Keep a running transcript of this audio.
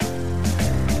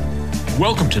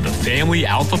Welcome to the Family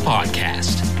Alpha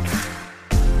Podcast,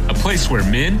 a place where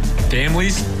men,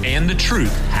 families, and the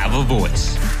truth have a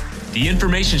voice. The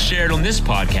information shared on this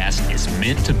podcast is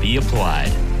meant to be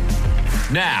applied.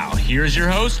 Now, here's your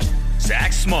host,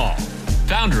 Zach Small,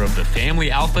 founder of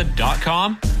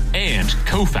thefamilyalpha.com and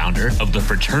co-founder of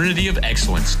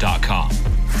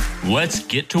thefraternityofexcellence.com. Let's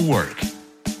get to work.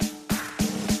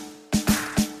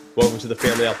 Welcome to the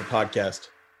Family Alpha Podcast.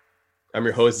 I'm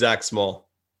your host, Zach Small.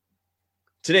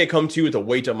 Today I come to you with the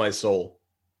weight of my soul.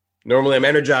 Normally I'm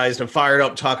energized and fired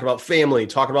up talking about family,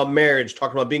 talking about marriage,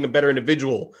 talking about being a better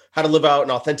individual, how to live out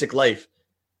an authentic life.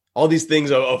 All these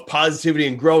things of positivity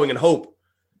and growing and hope.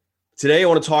 Today I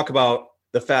want to talk about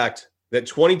the fact that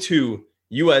 22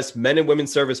 U.S. men and women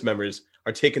service members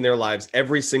are taking their lives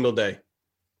every single day.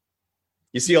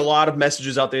 You see a lot of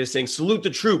messages out there saying, salute the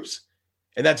troops.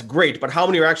 And that's great, but how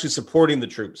many are actually supporting the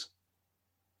troops?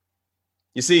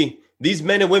 You see, these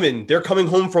men and women, they're coming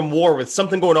home from war with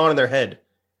something going on in their head.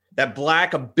 That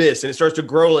black abyss, and it starts to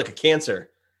grow like a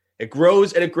cancer. It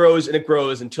grows and it grows and it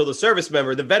grows until the service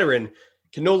member, the veteran,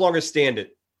 can no longer stand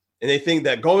it. And they think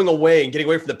that going away and getting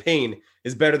away from the pain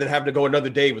is better than having to go another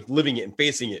day with living it and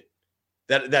facing it.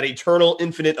 That eternal,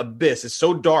 infinite abyss is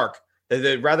so dark that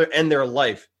they'd rather end their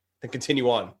life than continue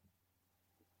on.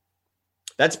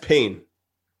 That's pain.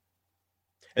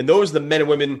 And those are the men and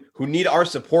women who need our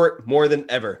support more than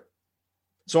ever.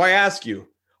 So I ask you,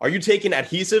 are you taking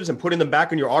adhesives and putting them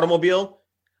back in your automobile?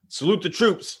 Salute the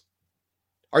troops.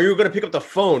 Are you going to pick up the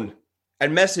phone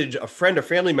and message a friend or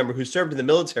family member who served in the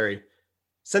military?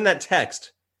 Send that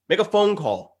text. Make a phone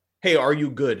call. Hey, are you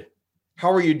good?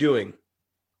 How are you doing?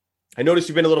 I noticed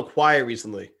you've been a little quiet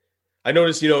recently. I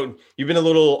noticed, you've been a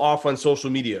little off on social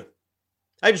media.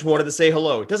 I just wanted to say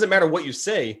hello. It doesn't matter what you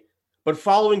say, but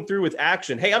following through with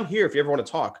action. Hey, I'm here if you ever want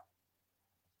to talk.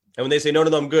 And when they say, no,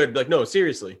 I'm good, be like, no,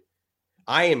 seriously.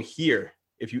 I am here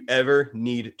if you ever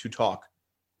need to talk.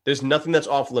 There's nothing that's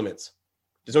off limits.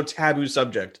 There's no taboo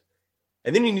subject.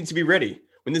 And then you need to be ready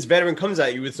when this veteran comes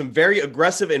at you with some very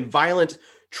aggressive and violent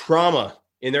trauma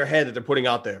in their head that they're putting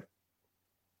out there.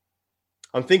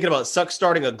 I'm thinking about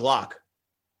starting a Glock.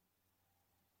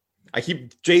 I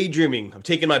keep daydreaming of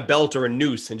taking my belt or a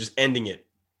noose and just ending it.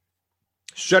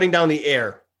 Shutting down the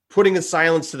air, putting a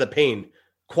silence to the pain,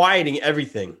 quieting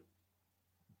everything.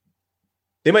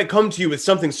 They might come to you with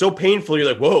something so painful, you're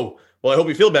like, whoa, well, I hope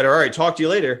you feel better. All right, talk to you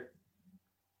later.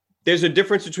 There's a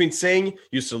difference between saying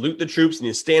you salute the troops and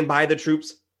you stand by the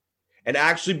troops and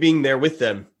actually being there with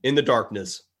them in the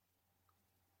darkness.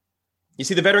 You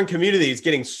see, the veteran community is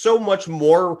getting so much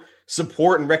more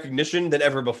support and recognition than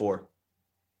ever before.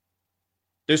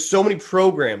 There's so many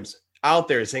programs out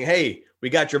there saying, hey, we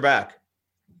got your back.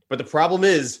 But the problem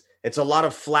is, it's a lot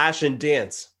of flash and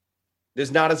dance.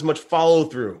 There's not as much follow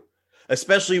through,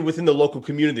 especially within the local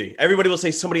community. Everybody will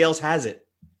say somebody else has it.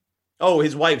 Oh,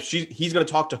 his wife, he's going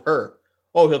to talk to her.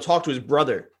 Oh, he'll talk to his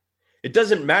brother. It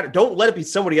doesn't matter. Don't let it be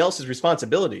somebody else's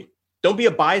responsibility. Don't be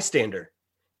a bystander.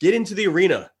 Get into the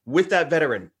arena with that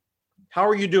veteran. How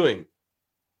are you doing?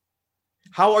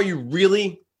 How are you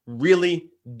really,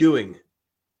 really doing?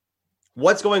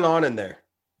 What's going on in there?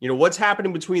 What's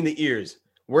happening between the ears?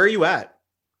 Where are you at?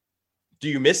 Do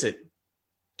you miss it?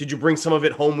 Did you bring some of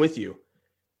it home with you?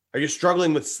 Are you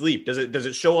struggling with sleep? Does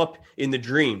it show up in the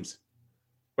dreams?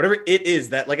 Whatever it is,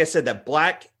 that, like I said, that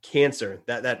black cancer,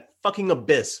 that fucking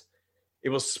abyss, it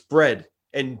will spread.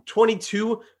 And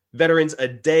 22 veterans a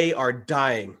day are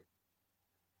dying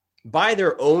by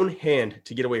their own hand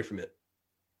to get away from it.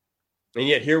 And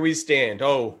yet here we stand.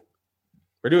 Oh,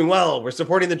 we're doing well. We're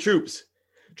supporting the troops.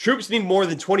 Troops need more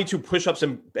than 22 push-ups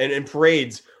and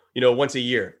parades, once a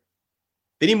year.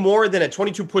 They need more than a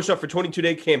 22 push-up for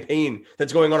 22-day campaign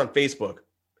that's going on Facebook.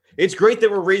 It's great that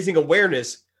we're raising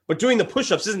awareness, but doing the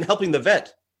push-ups isn't helping the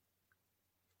vet.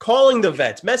 Calling the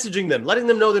vet, messaging them, letting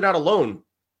them know they're not alone.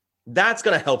 That's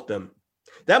going to help them.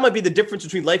 That might be the difference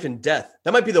between life and death.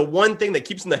 That might be the one thing that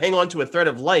keeps them to hang on to a thread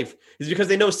of life, is because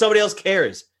they know somebody else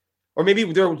cares. Or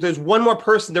maybe there's one more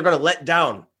person they're going to let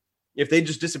down if they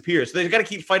just disappear. So they've got to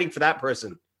keep fighting for that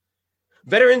person.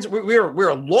 Veterans,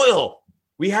 we're loyal.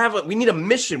 We need a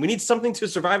mission. We need something to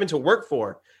survive and to work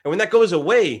for. And when that goes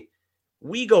away,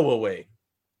 we go away.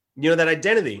 That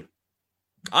identity.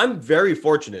 I'm very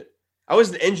fortunate. I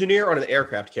was an engineer on an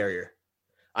aircraft carrier.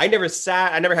 I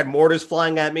never had mortars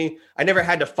flying at me. I never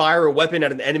had to fire a weapon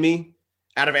at an enemy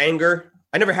out of anger.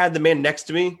 I never had the man next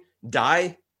to me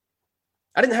die.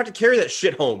 I didn't have to carry that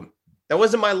shit home. That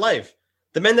wasn't my life.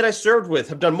 The men that I served with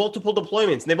have done multiple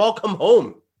deployments, and they've all come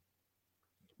home.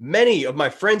 Many of my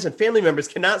friends and family members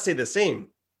cannot say the same.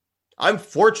 I'm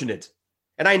fortunate,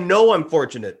 and I know I'm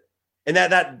fortunate. And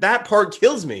that part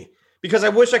kills me because I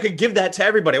wish I could give that to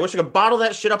everybody. I wish I could bottle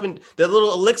that shit up in that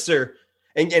little elixir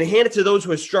and hand it to those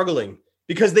who are struggling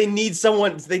because they need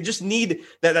someone. They just need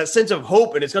that sense of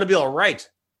hope, and it's going to be all right.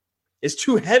 It's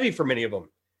too heavy for many of them.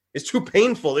 It's too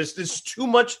painful. There's too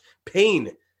much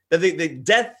pain that the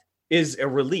death is a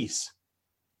release.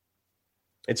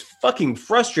 It's fucking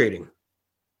frustrating.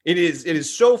 It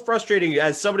is so frustrating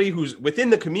as somebody who's within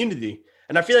the community.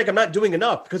 And I feel like I'm not doing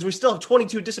enough because we still have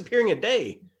 22 disappearing a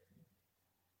day.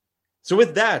 So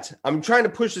with that, I'm trying to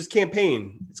push this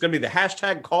campaign. It's going to be the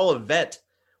hashtag Call a Vet,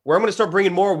 where I'm going to start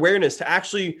bringing more awareness to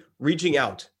actually reaching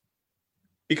out.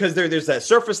 Because there's that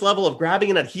surface level of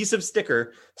grabbing an adhesive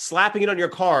sticker, slapping it on your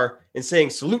car, and saying,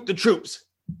 salute the troops.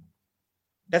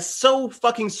 That's so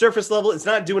fucking surface level. It's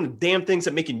not doing damn things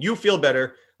that making you feel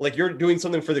better, like you're doing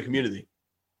something for the community.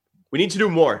 We need to do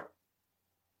more.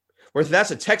 Whether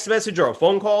that's a text message or a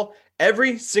phone call,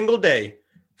 every single day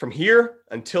from here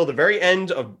until the very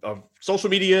end of social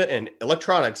media and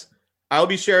electronics, I'll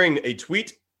be sharing a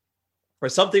tweet or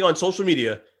something on social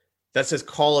media that says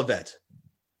call a vet.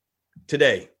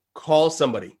 Today, call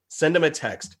somebody, send them a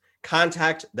text,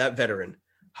 contact that veteran.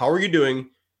 How are you doing?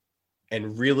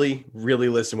 And really, really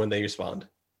listen when they respond.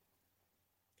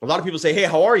 A lot of people say, hey,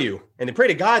 how are you? And they pray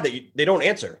to God that they don't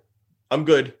answer. I'm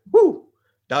good. Woo!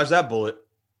 Dodge that bullet.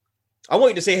 I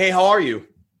want you to say, hey, how are you?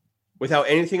 Without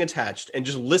anything attached and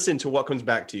just listen to what comes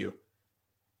back to you.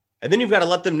 And then you've got to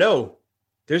let them know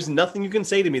there's nothing you can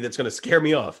say to me that's going to scare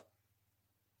me off.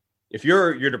 If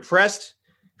you're depressed,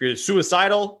 if you're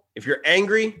suicidal, if you're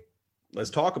angry, let's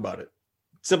talk about it.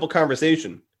 Simple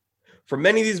conversation. For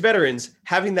many of these veterans,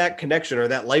 having that connection or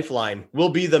that lifeline will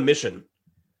be the mission.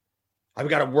 I've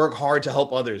got to work hard to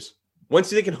help others. Once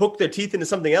they can hook their teeth into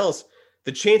something else,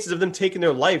 the chances of them taking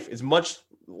their life is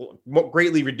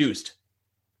greatly reduced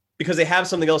because they have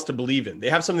something else to believe in. They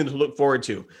have something to look forward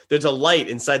to. There's a light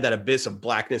inside that abyss of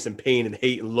blackness and pain and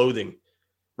hate and loathing,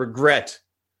 regret,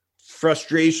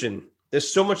 frustration.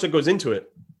 There's so much that goes into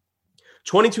it.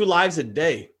 22 lives a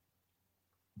day.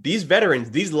 These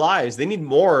veterans, these lives, they need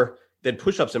more than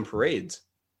push-ups and parades.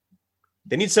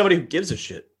 They need somebody who gives a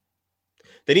shit.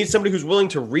 They need somebody who's willing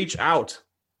to reach out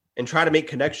and try to make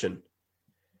connection.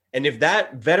 And if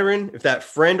that veteran, if that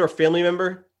friend or family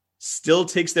member still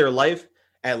takes their life,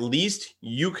 at least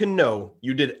you can know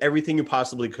you did everything you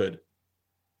possibly could.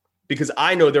 Because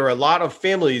I know there are a lot of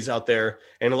families out there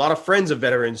and a lot of friends of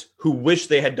veterans who wish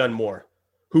they had done more,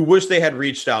 who wish they had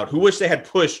reached out, who wish they had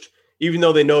pushed, even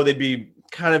though they know they'd be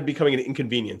kind of becoming an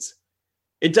inconvenience.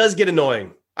 It does get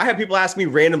annoying. I have people ask me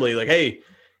randomly, like, hey,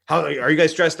 how are you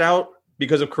guys stressed out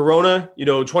because of Corona?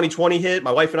 2020 hit.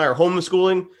 My wife and I are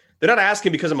homeschooling. They're not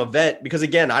asking because I'm a vet, because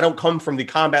again, I don't come from the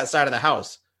combat side of the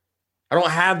house. I don't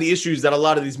have the issues that a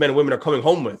lot of these men and women are coming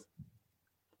home with.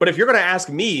 But if you're going to ask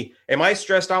me, am I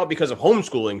stressed out because of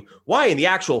homeschooling? Why in the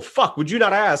actual fuck would you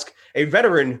not ask a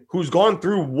veteran who's gone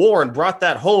through war and brought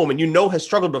that home and has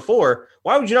struggled before?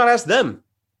 Why would you not ask them?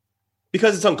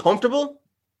 Because it's uncomfortable?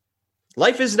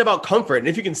 Life isn't about comfort. And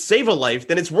if you can save a life,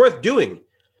 then it's worth doing.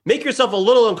 Make yourself a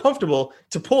little uncomfortable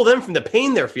to pull them from the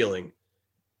pain they're feeling.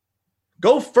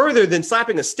 Go further than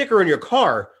slapping a sticker in your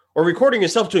car or recording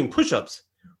yourself doing push-ups.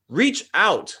 Reach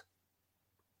out.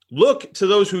 Look to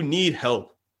those who need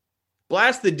help.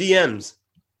 Blast the DMs.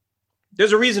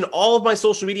 There's a reason all of my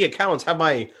social media accounts have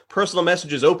my personal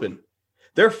messages open.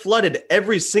 They're flooded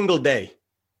every single day.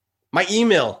 My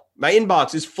email, my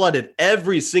inbox is flooded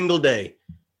every single day.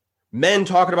 Men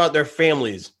talking about their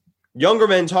families, younger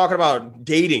men talking about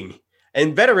dating,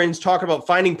 and veterans talking about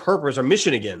finding purpose or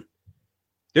mission again.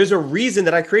 There's a reason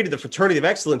that I created the Fraternity of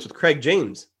Excellence with Craig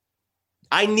James.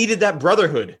 I needed that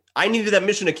brotherhood. I needed that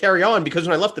mission to carry on because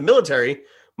when I left the military,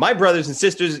 my brothers and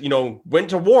sisters, went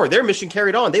to war. Their mission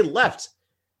carried on. They left.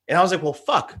 And I was like, well,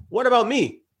 fuck, what about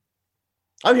me?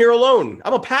 I'm here alone.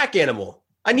 I'm a pack animal.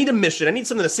 I need a mission. I need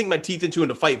something to sink my teeth into and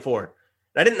to fight for.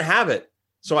 And I didn't have it.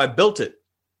 So I built it.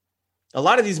 A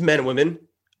lot of these men and women,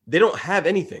 they don't have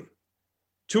anything,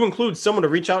 to include someone to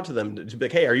reach out to them to be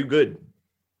like, hey, are you good?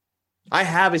 I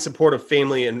have a supportive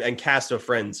family and cast of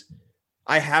friends.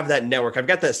 I have that network. I've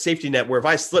got that safety net where if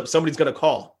I slip, somebody's going to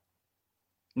call.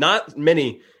 Not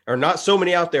many, or not so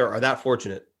many out there are that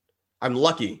fortunate. I'm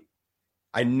lucky.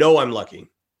 I know I'm lucky.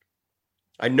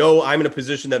 I know I'm in a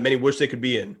position that many wish they could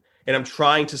be in, and I'm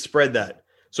trying to spread that.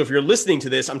 So if you're listening to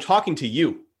this, I'm talking to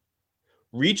you.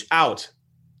 Reach out.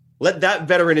 Let that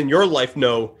veteran in your life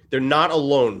know they're not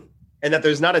alone, and that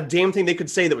there's not a damn thing they could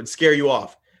say that would scare you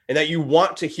off, and that you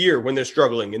want to hear when they're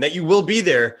struggling, and that you will be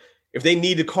there if they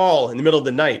need to call in the middle of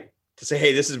the night to say,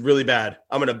 hey, this is really bad.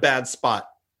 I'm in a bad spot.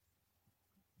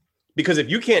 Because if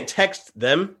you can't text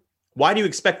them Why do you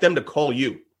expect them to call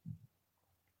you?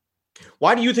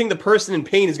 Why do you think the person in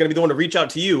pain is going to be the one to reach out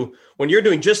to you when you're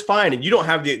doing just fine and you don't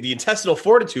have the intestinal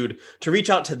fortitude to reach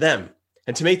out to them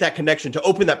and to make that connection, to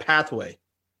open that pathway?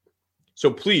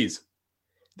 So please,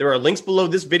 there are links below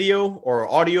this video or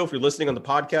audio if you're listening on the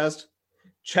podcast.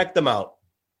 Check them out.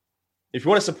 If you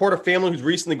want to support a family who's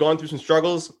recently gone through some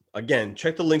struggles, again,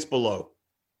 check the links below.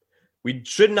 We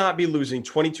should not be losing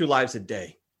 22 lives a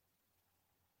day.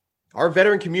 Our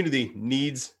veteran community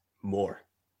needs more.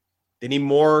 They need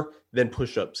more than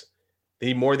push-ups. They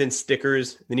need more than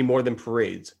stickers. They need more than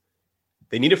parades.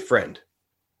 They need a friend.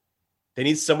 They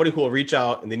need somebody who will reach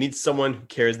out, and they need someone who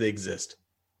cares they exist.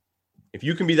 If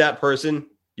you can be that person,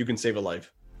 you can save a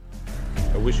life.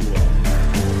 I wish you well.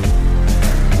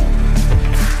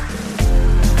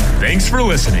 Thanks for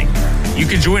listening. You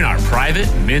can join our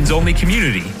private men's-only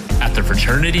community at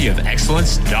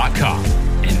thefraternityofexcellence.com.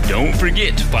 And don't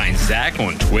forget to find Zach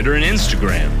on Twitter and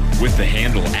Instagram with the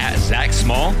handle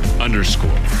 @ZachSmall_.